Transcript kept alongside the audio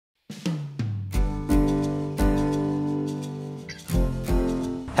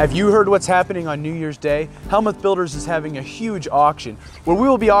Have you heard what's happening on New Year's Day? Helmuth Builders is having a huge auction where we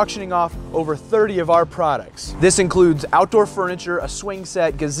will be auctioning off over 30 of our products. This includes outdoor furniture, a swing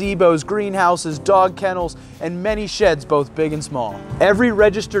set, gazebos, greenhouses, dog kennels, and many sheds, both big and small. Every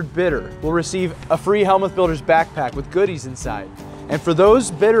registered bidder will receive a free Helmuth Builders backpack with goodies inside. And for those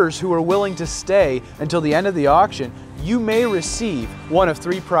bidders who are willing to stay until the end of the auction, you may receive one of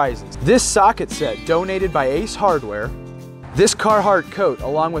 3 prizes. This socket set donated by Ace Hardware, this Carhartt coat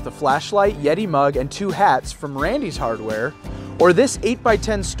along with a flashlight, Yeti mug, and 2 hats from Randy's Hardware, or this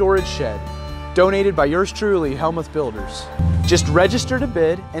 8x10 storage shed donated by yours truly, Helmuth Builders. Just register to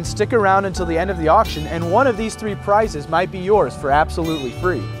bid and stick around until the end of the auction, and one of these 3 prizes might be yours for absolutely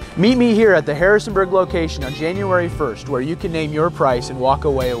free. Meet me here at the Harrisonburg location on January 1st, where you can name your price and walk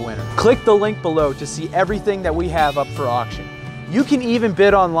away a winner. Click the link below to see everything that we have up for auction. You can even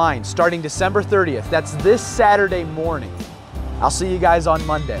bid online starting December 30th. That's this Saturday morning. I'll see you guys on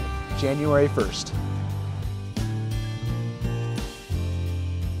Monday, January 1st.